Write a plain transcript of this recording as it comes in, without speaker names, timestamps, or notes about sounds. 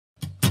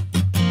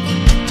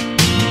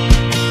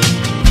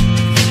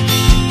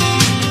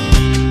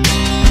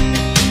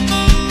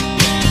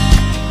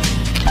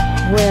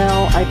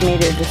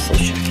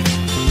position.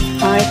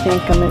 I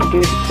think I'm going to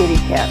do the kitty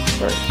cat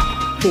first.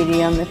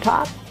 Kitty on the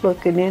top,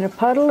 looking in a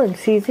puddle and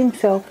sees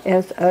himself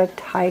as a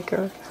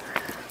tiger.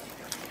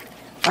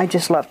 I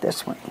just love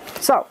this one.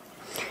 So,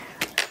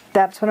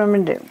 that's what I'm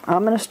going to do.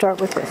 I'm going to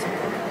start with this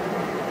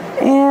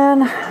one.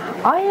 And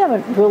I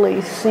haven't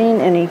really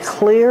seen any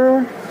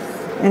clear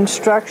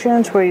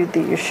instructions where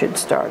you should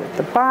start at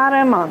the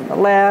bottom on the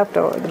left,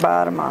 or the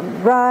bottom on the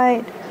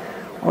right,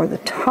 or the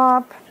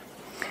top.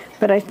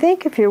 But I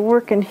think if you're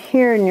working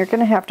here and you're going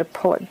to have to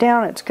pull it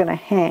down, it's going to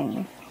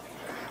hang.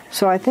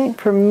 So I think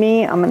for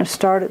me, I'm going to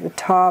start at the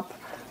top,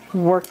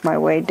 work my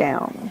way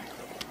down.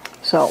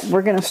 So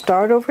we're going to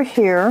start over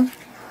here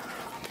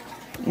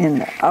in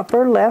the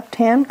upper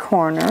left-hand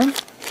corner.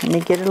 Let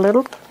me get a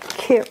little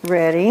kit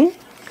ready.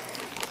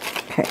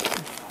 Okay,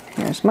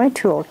 here's my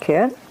tool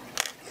kit.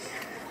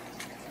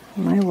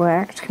 My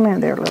wax. Come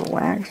in there, little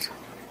wax.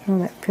 Oh,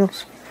 that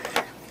feels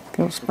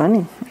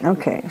funny.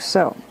 Okay,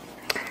 so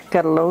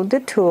got to load the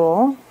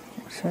tool.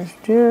 So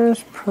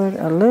just put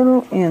a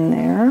little in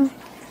there.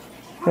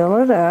 Fill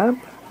it up.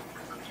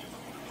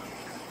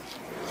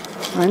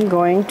 I'm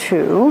going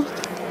to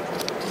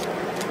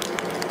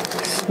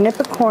snip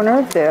a corner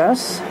of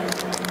this.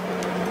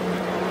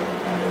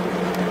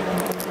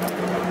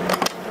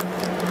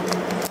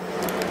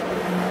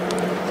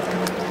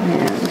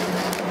 And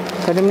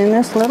put them in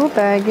this little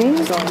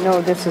baggie. So I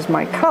know this is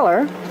my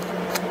color.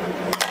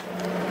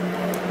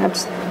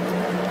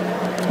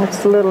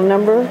 That's the little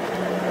number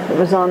that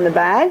was on the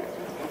bag.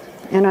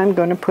 And I'm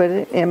going to put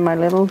it in my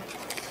little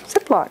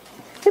Ziploc.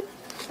 Yep,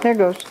 there it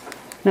goes.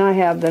 Now I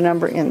have the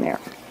number in there.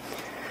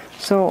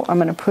 So I'm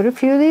going to put a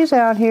few of these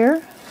out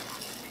here.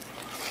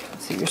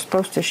 So you're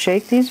supposed to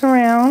shake these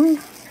around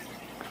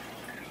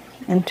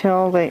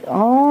until they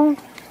all,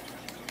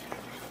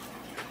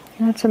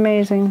 that's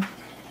amazing.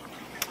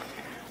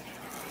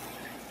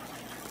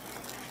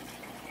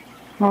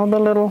 All the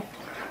little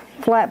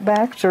flat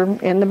backs are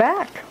in the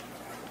back.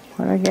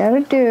 What I got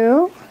to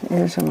do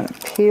is I'm going to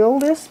peel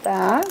this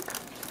back.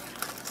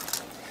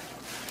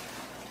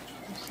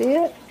 See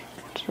it?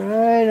 It's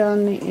right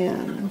on the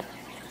end.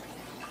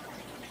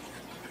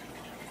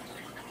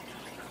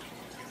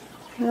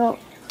 Well,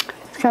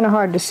 it's kind of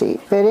hard to see.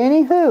 But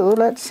anywho,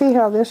 let's see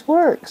how this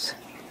works.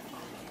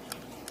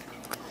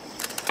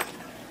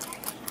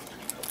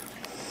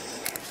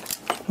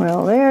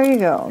 Well, there you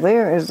go.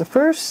 There is the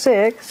first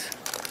 6.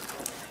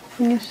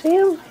 Can you see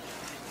them?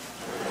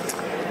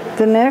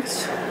 The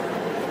next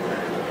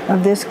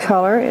of this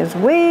color is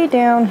way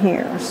down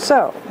here.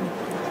 So,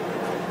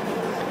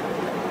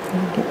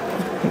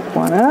 pick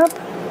one up,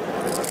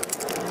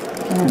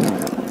 and I'm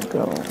going to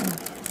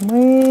go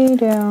way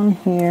down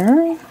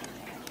here.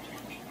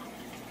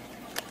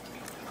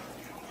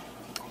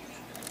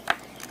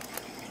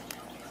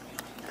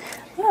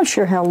 I'm not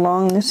sure how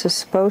long this is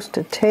supposed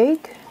to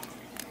take,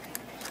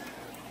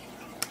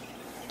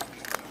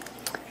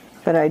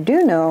 but I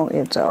do know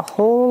it's a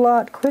whole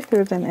lot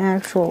quicker than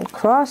actual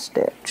cross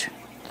stitch.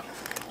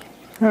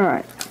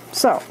 Alright,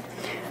 so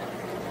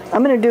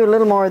I'm going to do a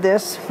little more of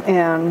this,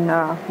 and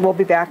we'll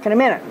be back in a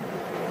minute.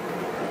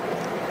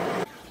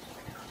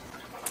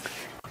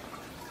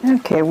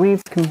 Okay,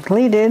 we've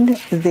completed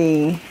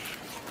the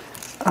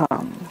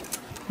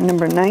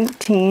number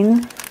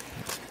 19.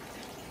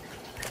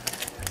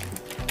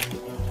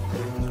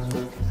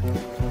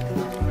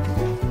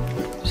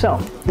 So,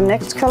 the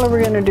next color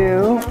we're going to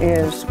do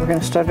is, we're going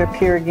to start up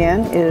here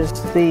again, is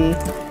the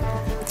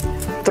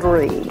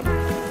 3.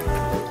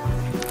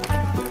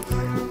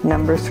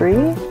 Number 3,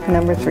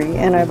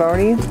 and I've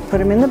already put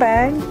them in the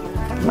bag,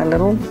 my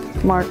little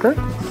marker.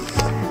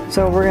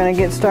 So we're going to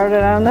get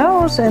started on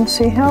those and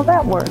see how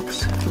that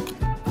works.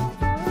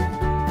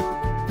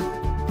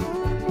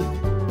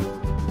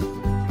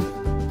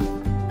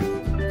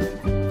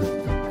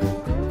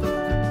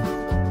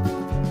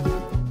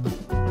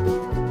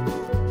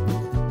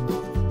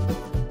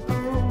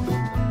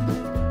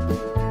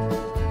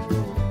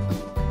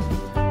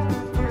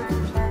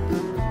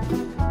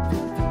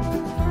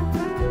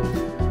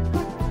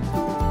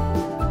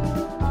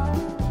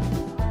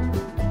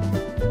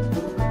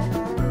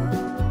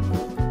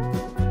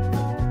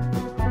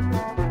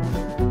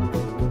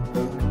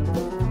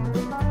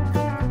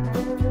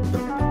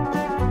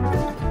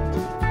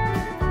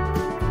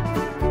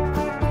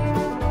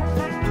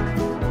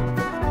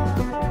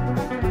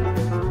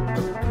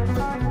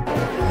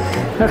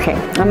 Okay,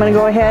 I'm going to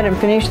go ahead and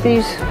finish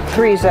these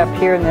 3s up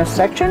here in this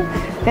section,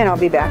 and I'll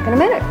be back in a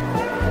minute.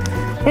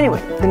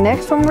 Anyway, the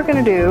next one we're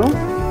going to do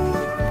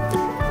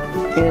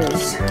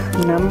is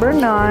number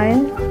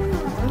 9.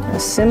 The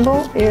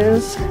symbol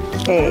is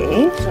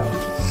A. So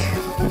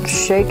let's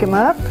shake them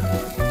up,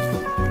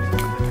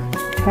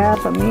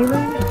 tap them even.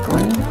 I'm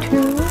going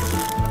to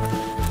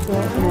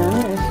fill in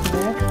this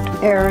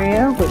next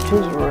area, which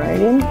is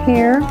right in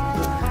here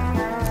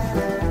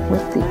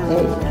with the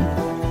A.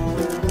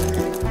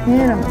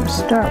 And I'm going to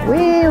start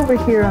way over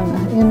here on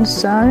the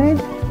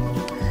inside,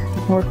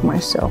 work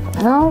myself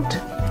out.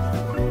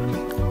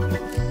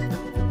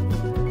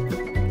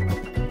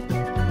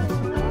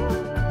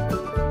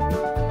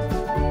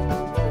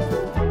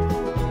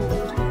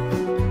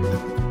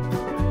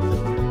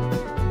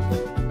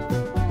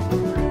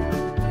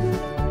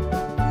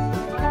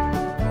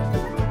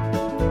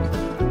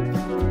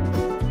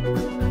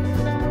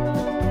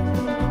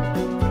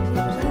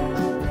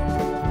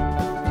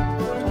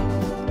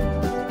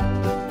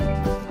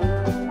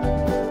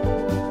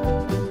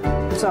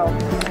 So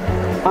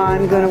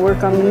I'm going to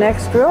work on the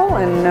next drill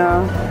and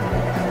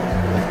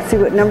see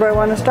what number I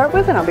want to start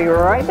with, and I'll be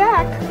right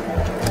back.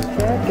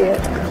 Check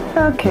it.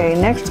 Okay,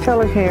 next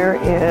color here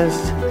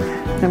is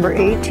number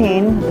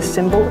 18. The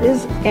symbol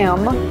is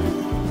M.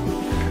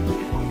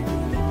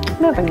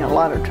 I'm having a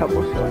lot of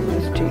trouble showing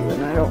this to you,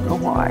 and I don't know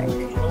why.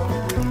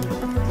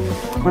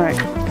 All right,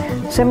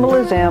 symbol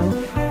is M,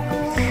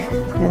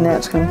 and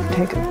that's going to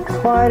take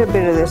quite a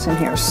bit of this in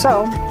here.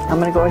 So I'm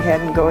going to go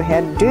ahead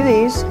and do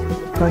these.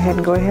 Go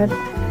ahead.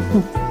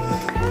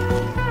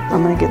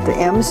 I'm going to get the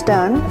M's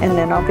done, and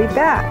then I'll be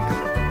back.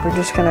 We're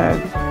just going to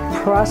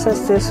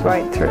process this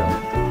right through.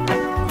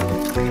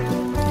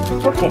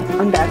 Okay,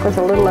 I'm back with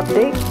a little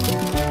update,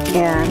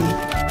 and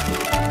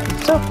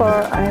so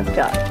far I have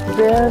got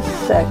this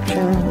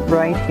section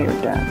right here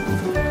done.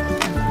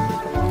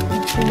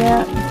 See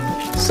that?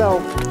 So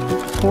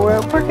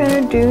what we're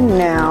going to do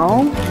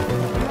now,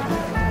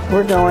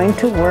 we're going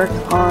to work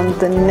on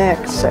the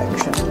next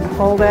section.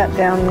 Hold that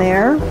down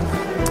there,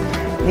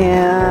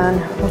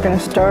 and we're going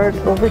to start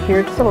over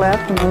here to the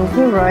left and move to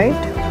the right.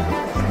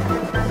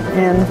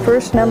 And the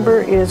first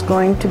number is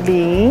going to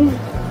be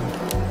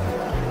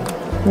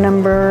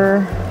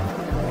number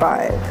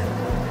 5.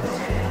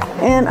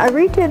 And I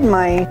redid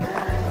my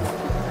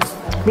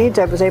beads.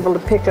 I was able to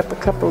pick up a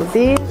couple of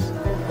these.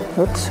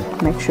 Oops,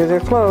 make sure they're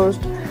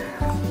closed.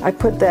 I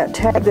put that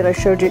tag that I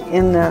showed you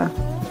in the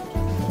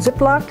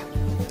Ziploc.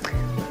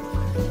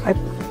 I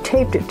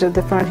taped it to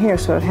the front here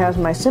so it has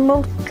my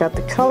symbol, got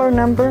the color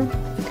number.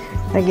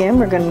 Again,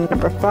 we're going to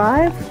number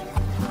 5.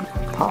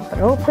 Pop it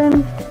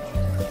open.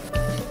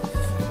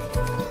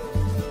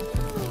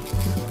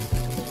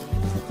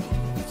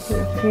 Put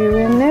a few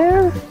in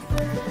there.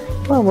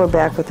 Well, we're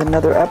back with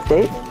another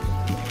update.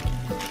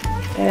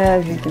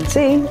 As you can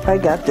see, I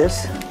got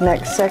this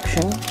next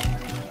section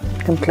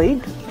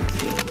complete.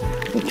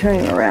 Let me turn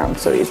him around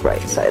so he's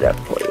right side up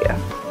for you.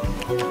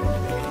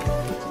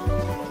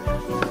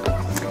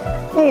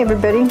 Hey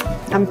everybody,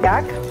 I'm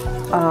back.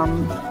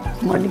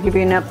 Wanted to give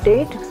you an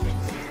update.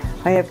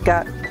 I have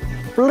got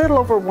a little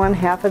over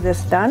 1/2 of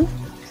this done,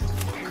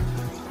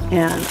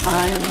 and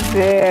I'm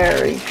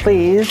very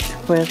pleased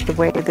with the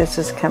way this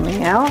is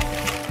coming out.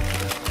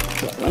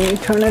 Let me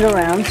turn it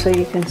around so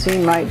you can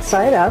see right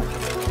side up.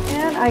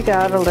 And I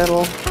got a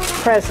little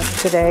present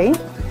today.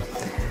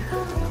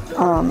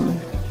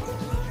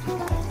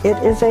 It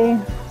is a,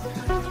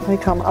 what do you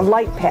call them, a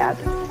light pad.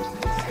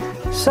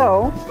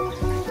 So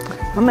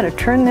I'm going to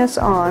turn this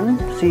on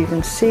so you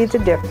can see the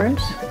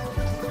difference.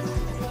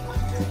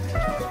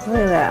 Look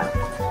at that.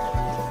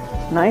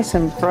 Nice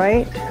and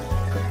bright.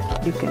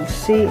 You can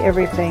see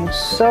everything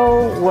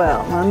so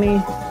well. Let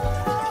me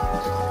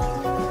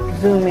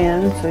zoom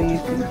in so you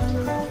can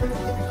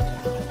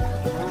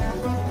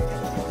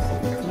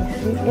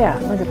see. Yeah,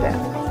 look at that.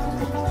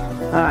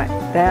 All right,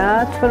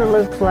 that's what it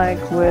looks like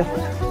with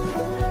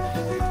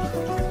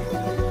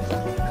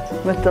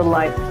the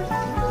light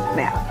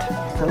mat.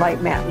 It's a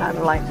light mat, not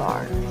a light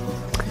bar.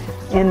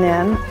 And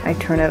then I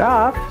turn it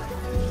off.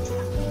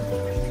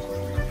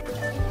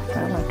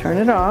 Turn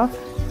it off.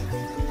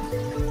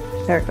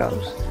 There it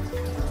goes.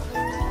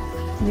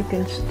 You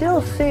can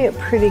still see it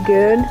pretty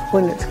good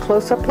when it's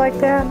close up like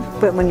that,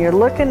 but when you're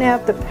looking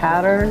at the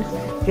pattern,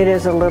 it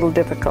is a little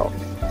difficult.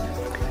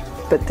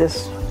 But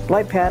this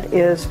light pad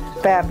is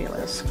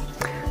fabulous.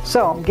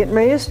 So I'm getting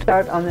ready to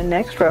start on the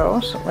next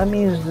row, so let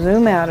me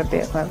zoom out a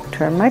bit. I'll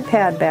turn my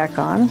pad back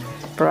on,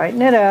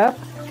 brighten it up.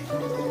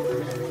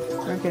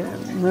 We're going to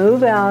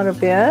move out a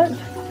bit.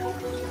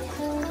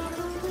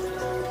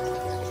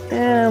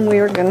 And we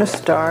are going to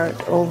start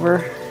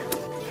over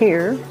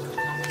here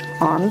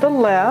on the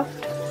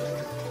left.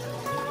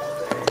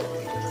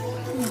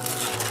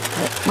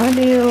 Put my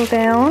needle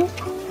down.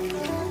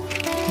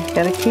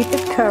 Got to keep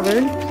it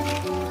covered.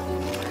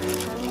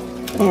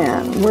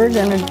 And we're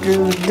going to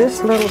do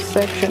this little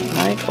section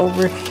right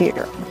over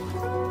here.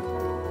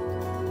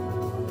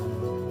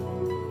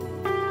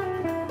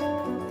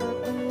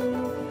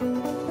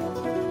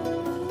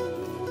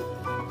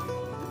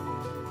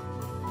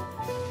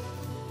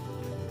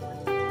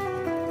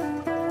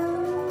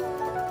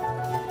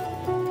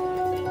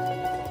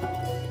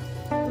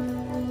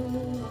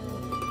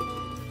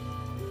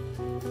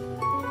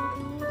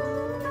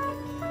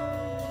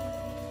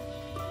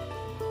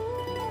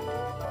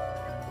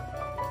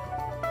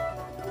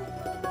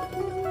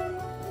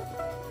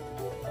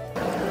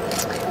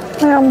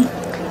 Well,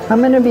 I'm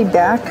going to be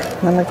back.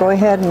 I'm going to go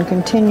ahead and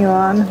continue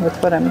on with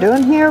what I'm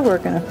doing here. We're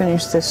going to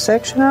finish this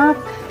section off,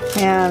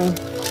 and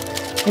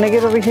when I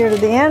get over here to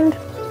the end,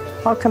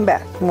 I'll come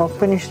back and we'll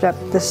finish up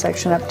this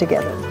section up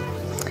together.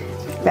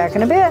 Back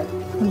in a bit.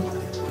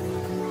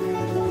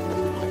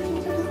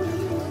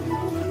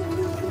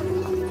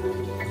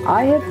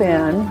 I have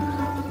been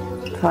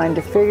trying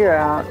to figure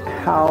out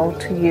how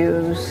to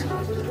use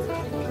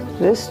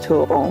this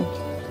tool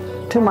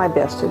to my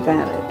best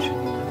advantage.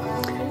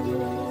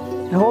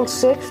 It holds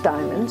 6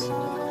 diamonds.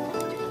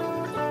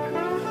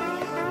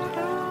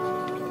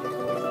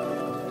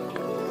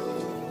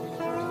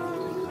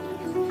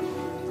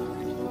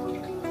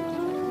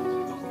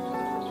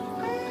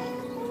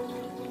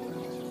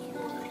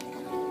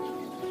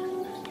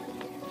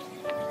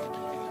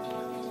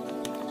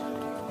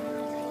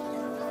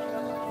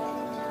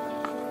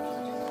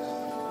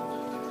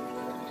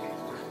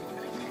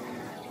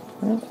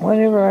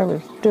 whatever I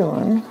was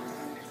doing,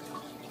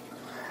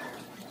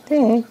 I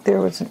think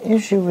there was an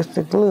issue with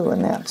the glue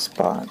in that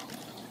spot,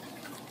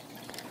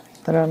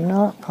 but I'm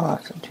not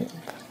positive.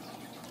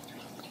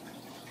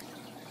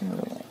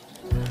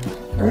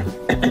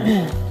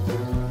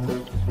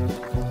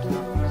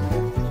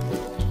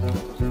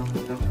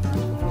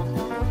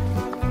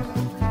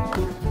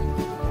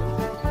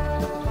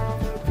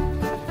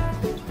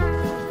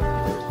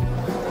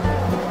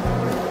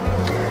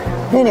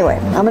 Anyway,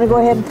 I'm going to go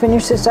ahead and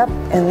finish this up,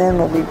 and then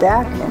we'll be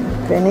back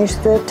and finish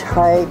the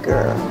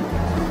tiger.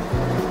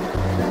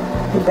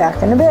 Be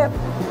back in a bit.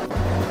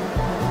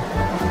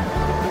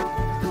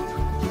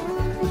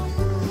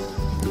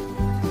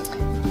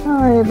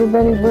 Alright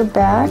everybody, we're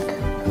back.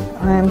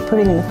 I'm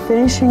putting the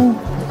finishing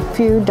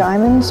few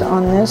diamonds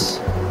on this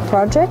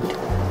project.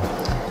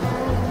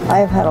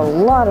 I've had a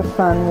lot of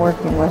fun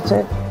working with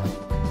it.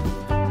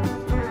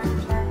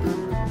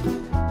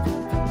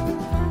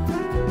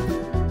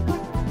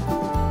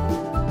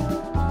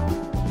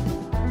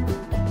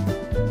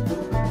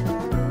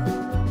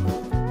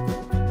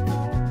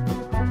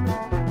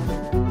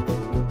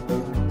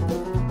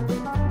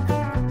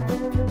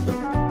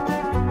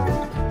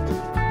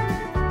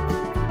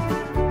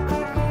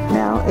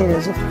 It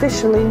is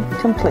officially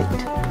complete.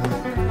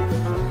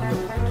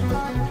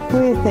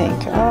 What do you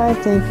think? I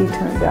think he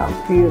turned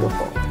out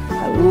beautiful.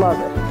 I love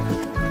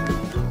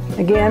it.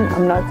 Again,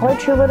 I'm not quite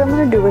sure what I'm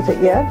going to do with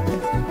it yet.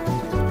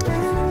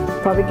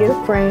 Probably get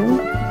a frame,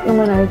 and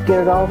when I get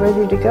it all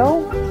ready to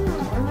go,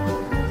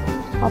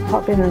 I'll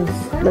pop in and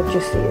let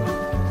you see it.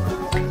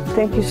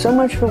 Thank you so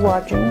much for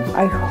watching.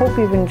 I hope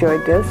you've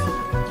enjoyed this,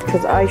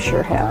 because I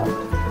sure have.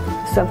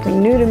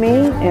 Something new to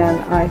me,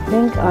 and I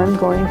think I'm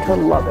going to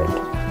love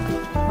it.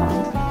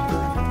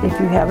 If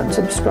you haven't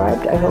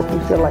subscribed, I hope you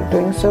feel like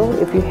doing so.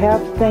 If you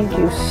have, thank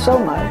you so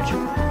much.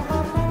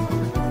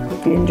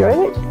 If you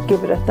enjoyed it,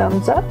 give it a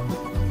thumbs up.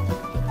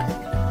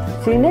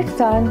 See you next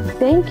time.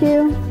 Thank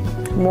you.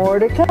 More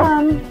to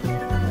come.